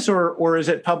about this, or is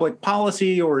it public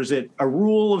policy, or is it a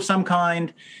rule of some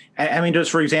kind? I mean,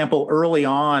 just for example, early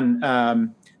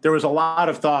on, there was a lot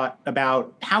of thought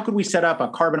about how could we set up a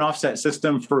carbon offset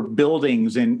system for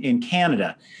buildings in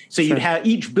Canada. So you'd have,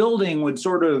 each building would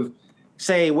sort of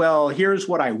say, well, here's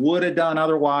what I would have done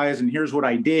otherwise, and here's what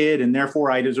I did, and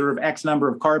therefore I deserve X number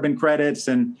of carbon credits,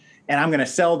 and I'm going to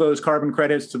sell those carbon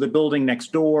credits to the building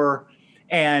next door.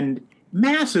 And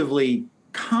massively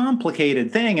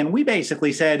complicated thing. And we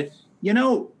basically said,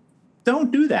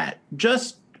 don't do that.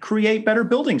 Just create better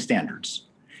building standards.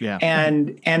 Yeah.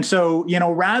 And so,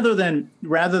 rather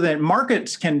than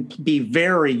markets can be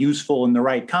very useful in the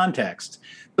right context,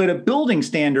 but a building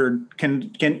standard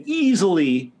can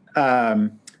easily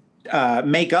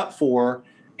make up for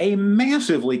a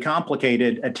massively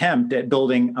complicated attempt at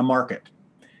building a market.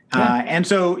 Yeah. And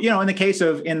so, in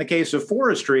the case of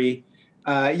forestry,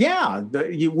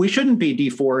 we shouldn't be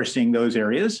deforesting those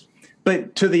areas,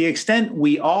 but to the extent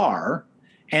we are,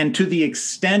 and to the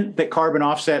extent that carbon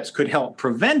offsets could help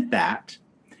prevent that,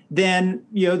 then,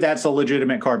 that's a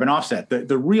legitimate carbon offset.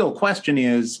 The real question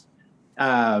is,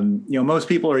 most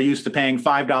people are used to paying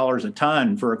 $5 a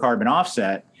ton for a carbon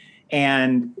offset,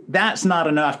 and that's not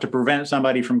enough to prevent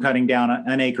somebody from cutting down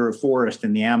an acre of forest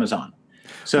in the Amazon.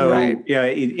 So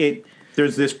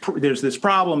there's this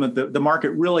problem that the market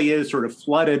really is sort of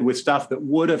flooded with stuff that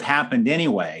would have happened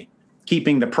anyway,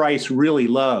 keeping the price really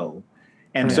low.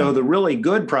 And so the really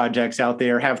good projects out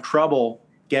there have trouble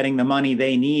getting the money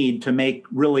they need to make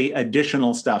really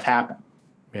additional stuff happen.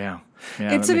 Yeah.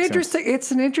 It's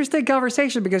an interesting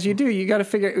conversation because you got to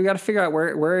figure out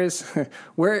where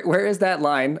is that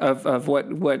line of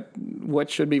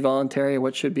what should be voluntary,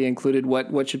 what should be included,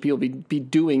 what should people be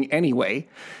doing anyway,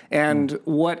 and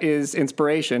what is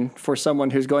inspiration for someone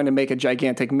who's going to make a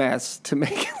gigantic mess to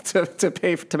make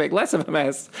less of a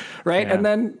mess, right? Yeah. And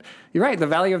then you're right, the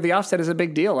value of the offset is a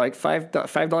big deal. Like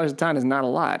 $5 a ton is not a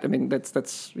lot. I mean, that's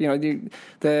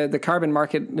the carbon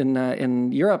market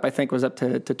in Europe, I think, was up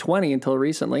to 20 until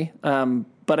recently.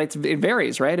 But it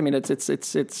varies, right? I mean, it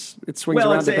swings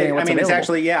around depending on what's available. It's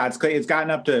actually, it's gotten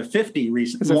up to 50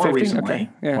 recently. Okay.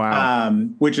 Yeah. Wow.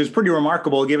 Which is pretty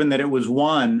remarkable given that it was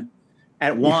a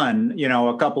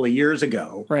couple of years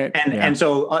ago. Right. And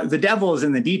so the devil is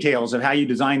in the details of how you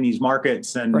design these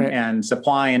markets and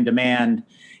supply and demand.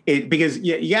 Because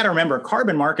you got to remember,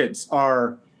 carbon markets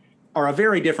are a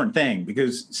very different thing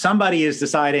because somebody is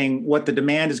deciding what the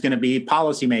demand is going to be,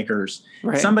 policymakers.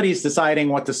 Right. Somebody's deciding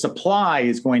what the supply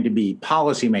is going to be,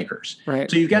 policymakers. Right.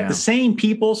 So you've got the same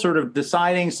people sort of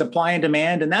deciding supply and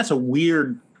demand, and that's a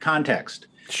weird context.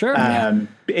 Sure.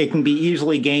 It can be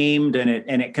easily gamed,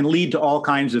 and it can lead to all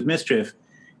kinds of mischief.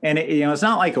 And it's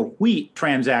not like a wheat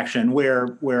transaction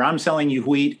where I'm selling you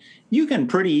wheat. You can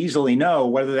pretty easily know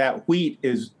whether that wheat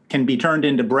can be turned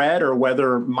into bread or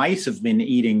whether mice have been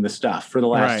eating the stuff for the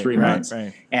last 3 months.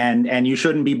 Right. And you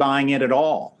shouldn't be buying it at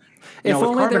all. With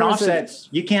carbon offsets,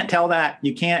 you can't tell that.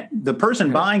 You can't. The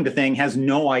person buying the thing has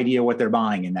no idea what they're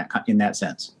buying in that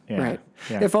sense. Yeah. Right.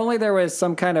 Yeah. If only there was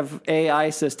some kind of AI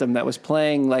system that was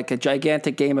playing like a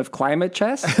gigantic game of climate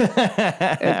chess,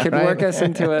 it could work us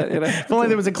into a. If only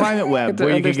there was a climate web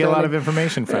where you could get a lot of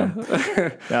information from.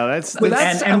 Mark,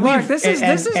 this is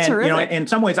terrific. In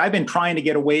some ways, I've been trying to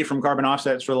get away from carbon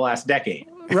offsets for the last decade.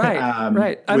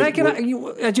 Right. And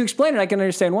as you explain it, I can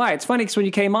understand why. It's funny because when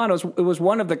you came on, it was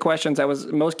one of the questions I was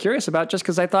most curious about, just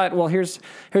because I thought, well, here's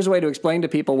a way to explain to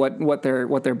people what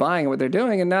they're buying and what they're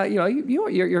doing, and now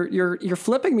you're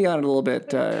flipping me on it a little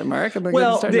bit, Mark.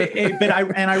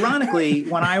 Ironically,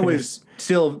 when I was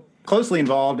still closely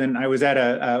involved, and I was at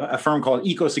a firm called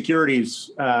Eco Securities,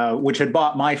 which had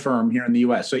bought my firm here in the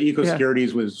U.S. So Eco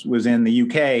Securities was in the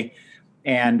U.K.,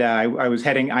 and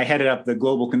I headed up the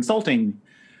global consulting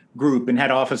group and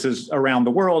had offices around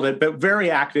the world, but very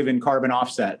active in carbon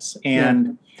offsets.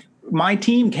 And my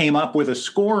team came up with a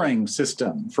scoring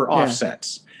system for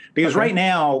offsets. Because right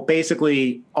now,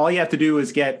 basically, all you have to do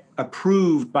is get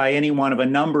approved by any one of a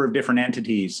number of different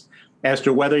entities as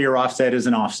to whether your offset is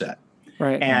an offset.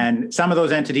 Right. And some of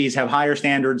those entities have higher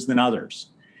standards than others.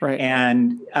 Right.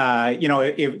 And,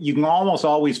 if you can almost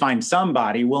always find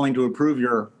somebody willing to approve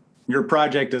your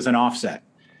project as an offset.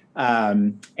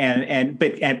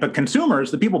 But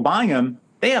consumers, the people buying them,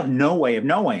 they have no way of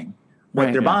knowing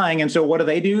what they're buying. And so what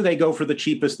do? They go for the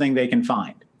cheapest thing they can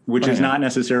find, which is not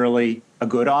necessarily a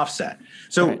good offset.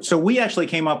 So we actually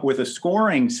came up with a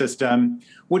scoring system,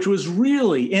 which was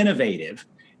really innovative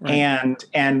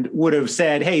and would have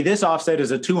said, hey, this offset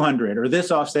is a 200 or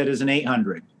this offset is an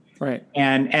 800. Right.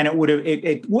 And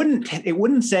it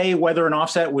wouldn't say whether an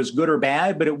offset was good or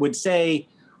bad, but it would say,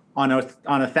 on a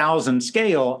 1,000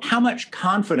 scale, how much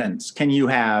confidence can you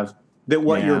have that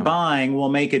what you're buying will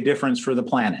make a difference for the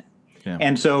planet? Yeah.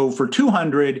 And so for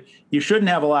 200, you shouldn't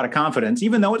have a lot of confidence,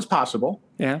 even though it's possible.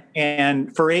 Yeah.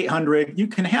 And for 800, you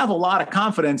can have a lot of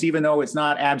confidence, even though it's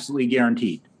not absolutely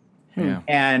guaranteed. Yeah.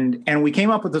 And we came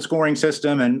up with a scoring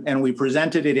system and we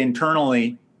presented it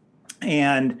internally.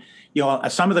 And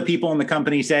some of the people in the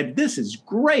company said, this is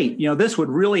great. This would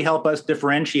really help us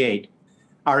differentiate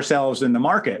ourselves in the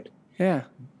market. Yeah.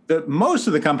 Most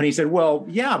of the companies said, well,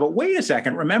 yeah, but wait a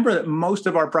second. Remember that most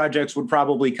of our projects would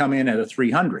probably come in at a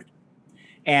 300.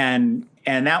 And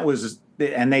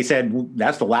they said, well,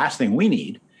 that's the last thing we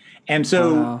need. And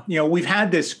so, we've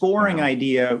had this scoring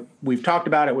idea. We've talked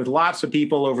about it with lots of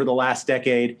people over the last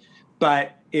decade,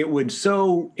 but it would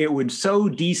so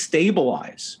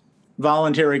destabilize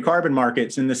voluntary carbon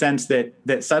markets in the sense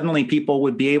that suddenly people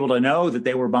would be able to know that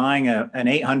they were buying an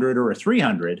 800 or a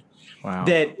 300,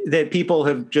 that people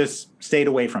have just stayed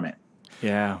away from it.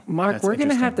 Yeah, Mark, we're going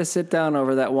to have to sit down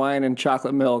over that wine and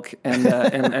chocolate milk and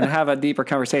have a deeper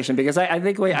conversation, because I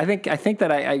think we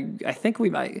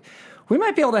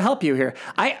might be able to help you here.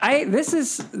 This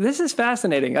is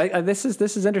fascinating. This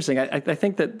is interesting. I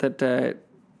think that.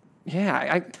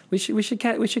 We should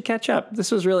catch up.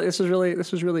 This was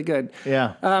really good.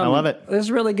 Yeah, I love it. This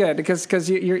is really good because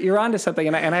you're onto something,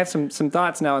 and I have some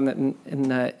thoughts now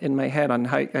in my head on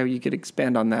how you could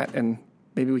expand on that, and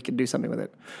maybe we could do something with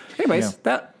it. Anyways,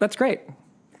 that's great.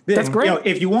 That's great.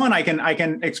 If you want, I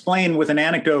can explain with an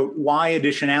anecdote why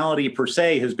additionality per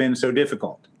se has been so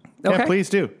difficult. Okay. Yeah, please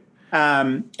do.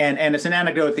 And it's an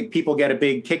anecdote that people get a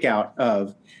big kick out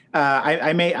of.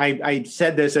 I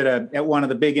said this at one of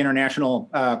the big international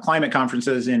climate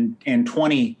conferences in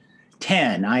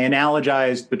 2010. I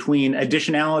analogized between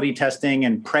additionality testing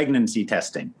and pregnancy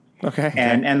testing. Okay.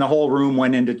 And the whole room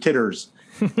went into titters.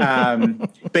 But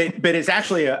it's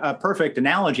actually a perfect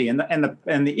analogy. And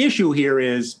the issue here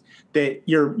is that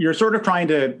you're sort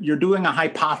of you're doing a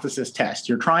hypothesis test.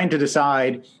 You're trying to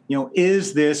decide,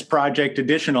 is this project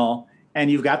additional? And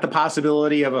you've got the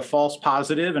possibility of a false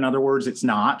positive. In other words, it's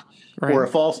not, right. Or a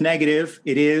false negative.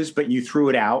 It is, but you threw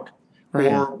it out,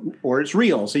 right. Or it's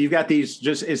real. So you've got these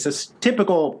it's a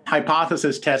typical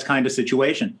hypothesis test kind of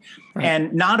situation, right.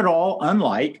 And not at all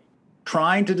unlike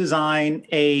trying to design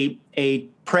a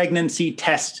pregnancy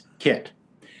test kit.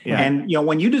 Yeah. And,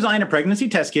 when you design a pregnancy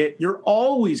test kit, you're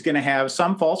always going to have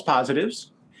some false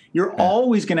positives. You're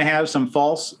always going to have some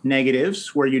false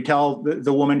negatives where you tell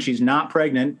the woman she's not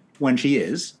pregnant when she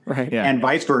is, right. Yeah. And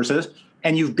vice versa.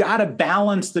 And you've got to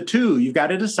balance the two. You've got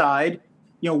to decide,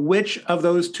 which of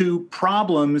those two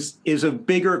problems is of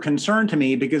bigger concern to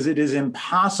me, because it is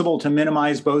impossible to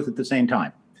minimize both at the same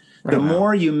time. Right. The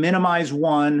more you minimize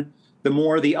one, the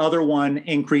more the other one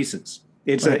increases.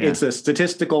 It's a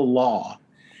statistical law.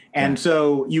 And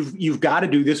so you've got to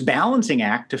do this balancing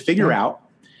act to figure out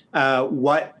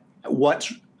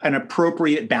what's an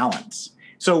appropriate balance.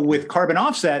 So with carbon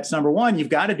offsets, number one, you've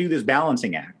got to do this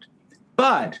balancing act.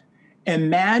 But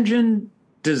imagine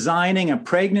designing a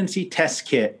pregnancy test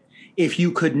kit if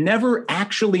you could never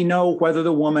actually know whether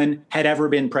the woman had ever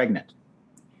been pregnant.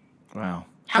 Wow.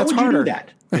 How would you do that?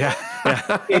 Yeah.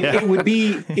 It would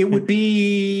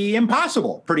be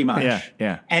impossible, pretty much.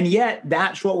 Yeah. And yet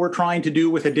that's what we're trying to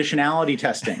do with additionality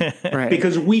testing. Right.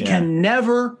 Because we can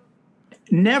never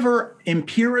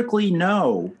empirically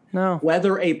know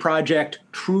whether a project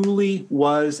truly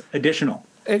was additional.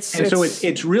 So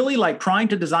it's really like trying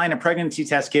to design a pregnancy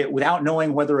test kit without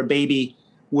knowing whether a baby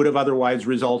would have otherwise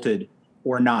resulted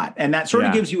or not. And that sort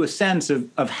of gives you a sense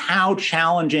of how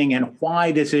challenging and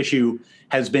why this issue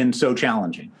has been so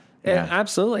challenging. Yeah,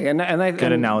 absolutely.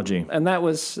 Good analogy. And that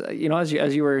was, as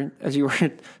you were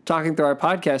talking through our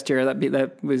podcast here,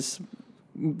 that was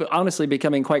honestly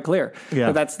becoming quite clear.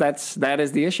 Yeah. But that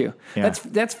is the issue. Yeah.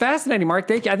 That's fascinating, Mark.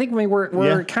 Thank you. I think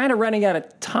we're kind of running out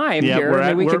of time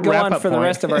here. We could go on for the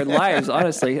rest of our lives,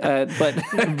 honestly. But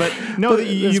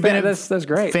you've been that's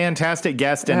great. Fantastic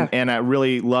guest, and I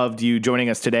really loved you joining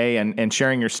us today and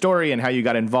sharing your story and how you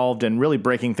got involved and really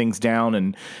breaking things down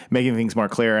and making things more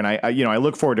clear. And I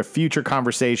look forward to future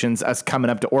conversations, us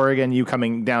coming up to Oregon, you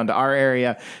coming down to our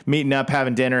area, meeting up,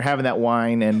 having dinner, having that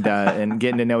wine, and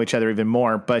getting to know each other even more.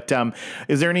 But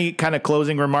is there any kind of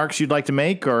closing remarks you'd like to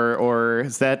make, or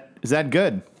is that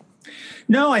good?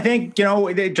 No, I think,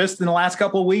 just in the last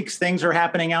couple of weeks, things are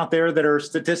happening out there that are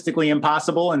statistically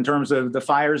impossible in terms of the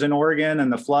fires in Oregon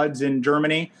and the floods in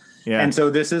Germany. Yeah. And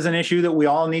so this is an issue that we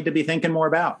all need to be thinking more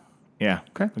about. Yeah.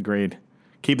 Okay. Agreed.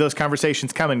 Keep those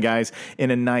conversations coming, guys,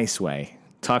 in a nice way.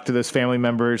 Talk to those family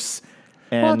members.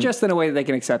 And just in a way that they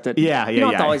can accept it. Yeah. You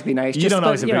don't have to always be nice. You don't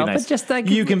always have to be nice. But just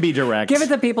you can be direct. Give it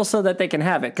to people so that they can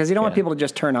have it, because you don't want people to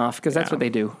just turn off, because that's what they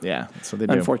do. Yeah, that's what they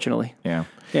do. Unfortunately. Yeah.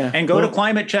 And go to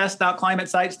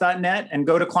climatechest.climatesites.net and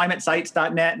go to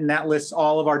climatesites.net, and that lists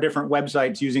all of our different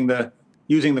websites using the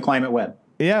climate web.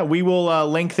 Yeah, we will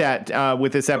link that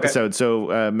with this episode. Okay.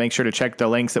 So make sure to check the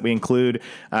links that we include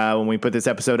when we put this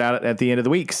episode out at the end of the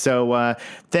week. So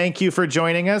thank you for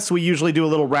joining us. We usually do a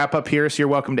little wrap up here, so you're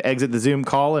welcome to exit the Zoom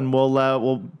call, and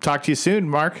we'll talk to you soon,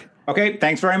 Mark. Okay,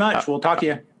 thanks very much. We'll talk to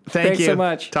you. Thanks so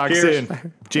much. Talk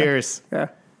soon. Cheers. Yeah.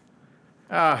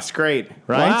 It's great,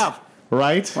 right? Wow.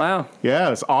 Right? Wow. Yeah, it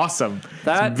was awesome.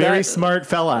 Very smart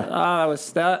fella.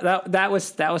 That was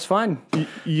fun.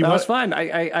 Was fun.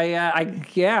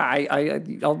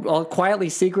 I'll quietly,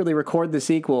 secretly record the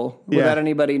sequel without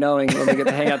anybody knowing when we get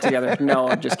to hang out together. No,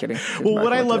 I'm just kidding. Well,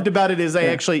 what I loved about it is I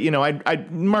actually,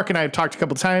 Mark and I have talked a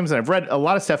couple times, and I've read a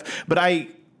lot of stuff, but I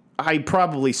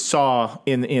probably saw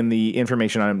in the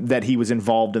information on him that he was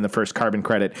involved in the first carbon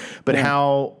credit, but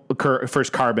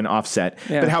first carbon offset.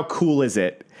 Yeah. But how cool is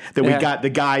it that we got the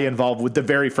guy involved with the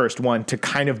very first one to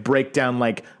kind of break down,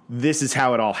 like, this is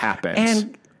how it all happens.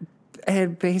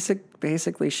 And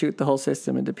basically shoot the whole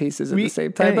system into pieces at the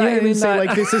same time.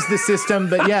 This is the system,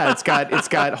 but it's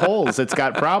got holes, it's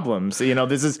got problems.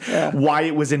 This is why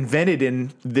it was invented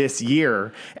in this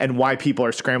year, and why people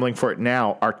are scrambling for it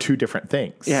now are two different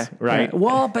things. Yeah, right. Yeah.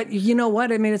 Well, but you know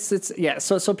what? I mean, it's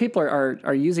So people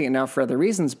are using it now for other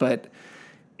reasons, but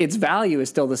its value is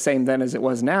still the same then as it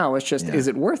was now. It's just, is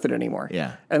it worth it anymore?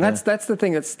 Yeah. And that's the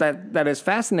thing that is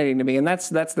fascinating to me. And that's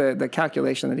the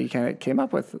calculation that he kind of came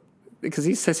up with, because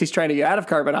he says he's trying to get out of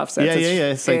carbon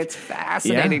offsets. It's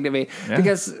fascinating to me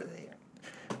because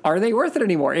are they worth it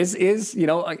anymore? If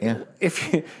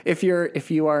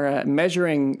you are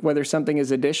measuring whether something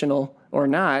is additional or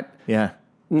not,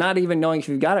 not even knowing if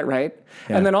you've got it right,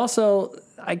 and then also,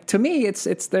 to me, it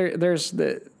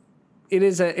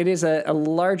is a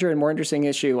larger and more interesting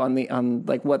issue on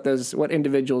like what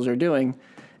individuals are doing,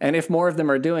 and if more of them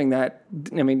are doing that,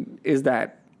 I mean, is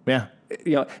that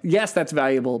yes, that's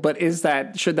valuable, but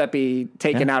should that be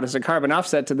taken out as a carbon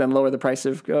offset to then lower the price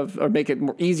of or make it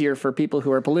more easier for people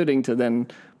who are polluting to then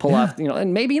pull off,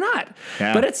 and maybe not.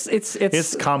 Yeah. But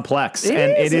it's complex.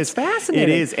 It's fascinating.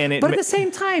 It is, but at the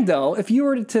same time, though, if you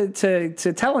were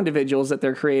to tell individuals that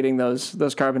they're creating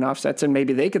those carbon offsets and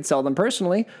maybe they could sell them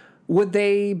personally, would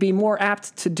they be more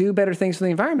apt to do better things for the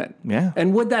environment? Yeah.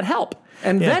 And would that help?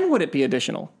 And then would it be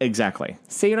additional? Exactly.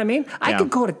 See what I mean? I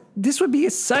could go to, this would be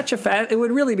it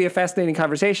would really be a fascinating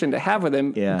conversation to have with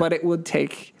him, but it would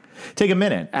take a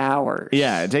minute. Hours.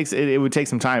 Yeah, it would take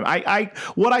some time.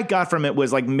 What I got from it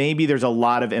was like maybe there's a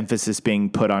lot of emphasis being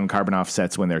put on carbon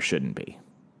offsets when there shouldn't be.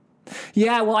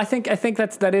 Yeah, well, I think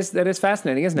that is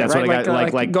fascinating, isn't it? That's right? What I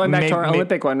got, like going back to our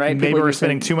Olympic one, right? Maybe we're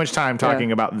spending too much time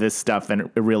talking about this stuff, and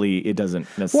it doesn't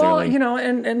necessarily. Well,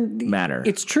 and matter.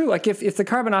 It's true. Like if the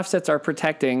carbon offsets are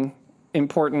protecting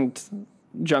important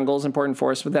jungles, important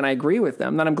forests, but then I agree with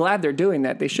them. Then I'm glad they're doing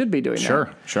that. They should be doing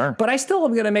that. Sure. But I still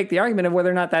am going to make the argument of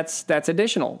whether or not that's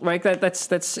additional, right? That's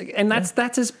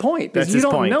his point. That's you his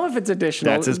don't point. know if it's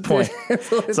additional. That's his point.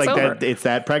 it's like over. It's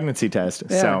that pregnancy test.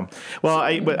 Yeah. So, well,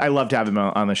 I love to have him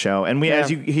on the show. And as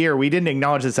you hear, we didn't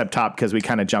acknowledge this up top because we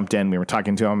kind of jumped in. We were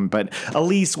talking to him, but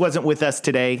Elise wasn't with us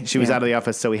today. She was out of the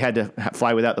office, so we had to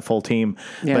fly without the full team.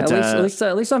 Yeah, but, at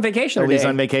least on vacation. Elise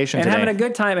on vacation and today. having a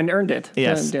good time and earned it.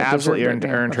 Yes, absolutely earned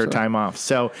her time off.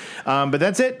 So, but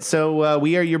that's it. So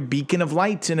we are your beacon of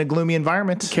light in a gloomy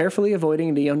environment. Carefully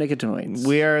avoiding neonicotinoids.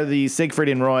 We are the Siegfried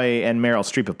and Roy and Meryl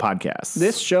Streep of podcasts.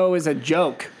 This show is a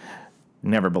joke.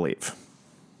 Never believe.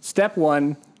 Step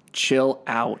 1, chill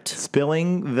out.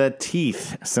 Spilling the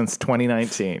teeth since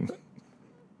 2019.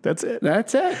 That's it.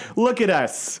 Look at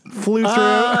us. Flew through.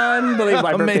 Unbelievable.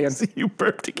 I burped again. You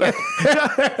burped again.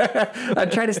 I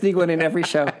try to sneak one in every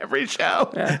show.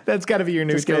 Yeah. That's got to be your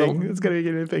new thing. It's got to be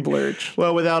your new thing. Blurch.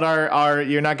 Well, without our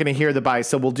you're not going to hear the bye.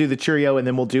 So we'll do the cheerio and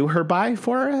then we'll do her bye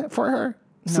for her.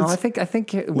 No, I think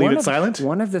leave it silent.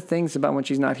 One of the things about when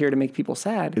she's not here to make people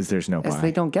sad is there's no bye. Is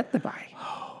they don't get the bye.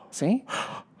 See?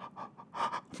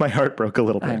 My heart broke a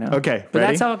little bit. I know. Okay, but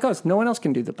ready? that's how it goes. No one else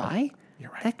can do the bye.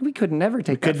 You're right. We could never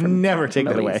take that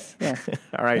away. Yeah.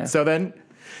 All right. Yeah. So then,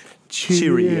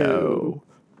 cheerio.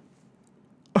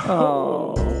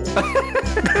 Oh.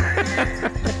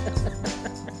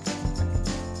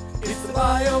 It's the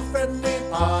Biofriendly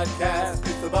Podcast.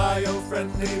 It's the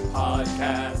Biofriendly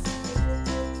Podcast.